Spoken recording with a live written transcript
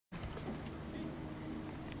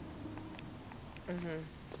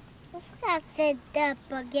Let's sit up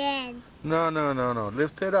again. No.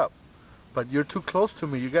 Lift it up. But you're too close to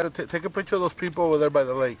me. You gotta take a picture of those people over there by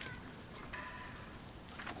the lake.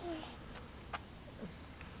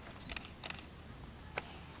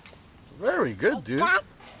 Very good, dude.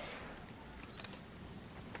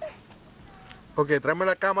 Okay, tráeme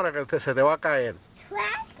la cámara que se te va a caer.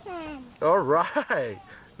 Trash can. All right.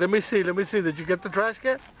 Let me see. Did you get the trash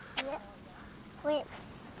can? Yep. Wait.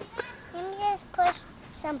 Let me just push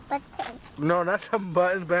some buttons. No, not some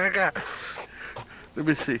buttons, back up. Let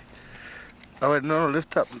me see. A ver, no,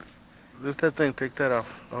 lift up. Lift that thing, take that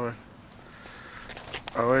off. A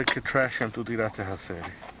ver qué trash can tú tiraste a hacer.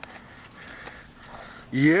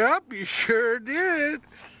 Yep, you sure did.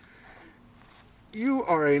 You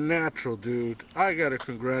are a natural, dude. I gotta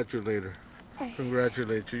congratulate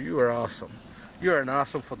you. You are awesome. You are an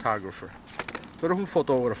awesome photographer. Tú eres un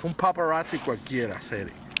fotógrafo, un paparazzi cualquiera,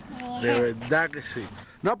 Seri. De verdad que sí.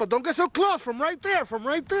 No, but don't get so close. From right there.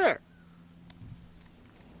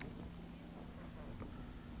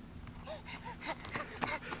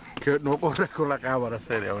 Que no corres con la cámara,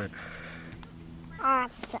 Seri. A ver.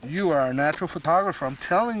 Awesome. You are a natural photographer. I'm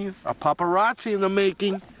telling you, a paparazzi in the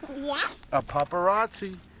making. Yeah. A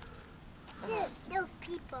paparazzi. Those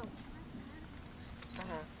people.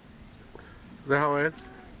 Deja ver.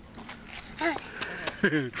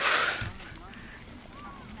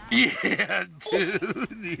 Yeah, dude.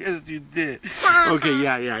 Yes, you did. Okay,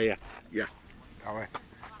 yeah. All right.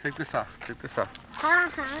 Take this off.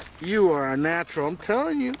 You are a natural. I'm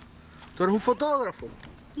telling you. Tú eres un fotógrafo.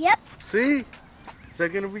 Yep. See? Is that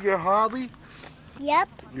going to be your hobby? Yep.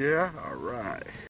 Yeah? All right.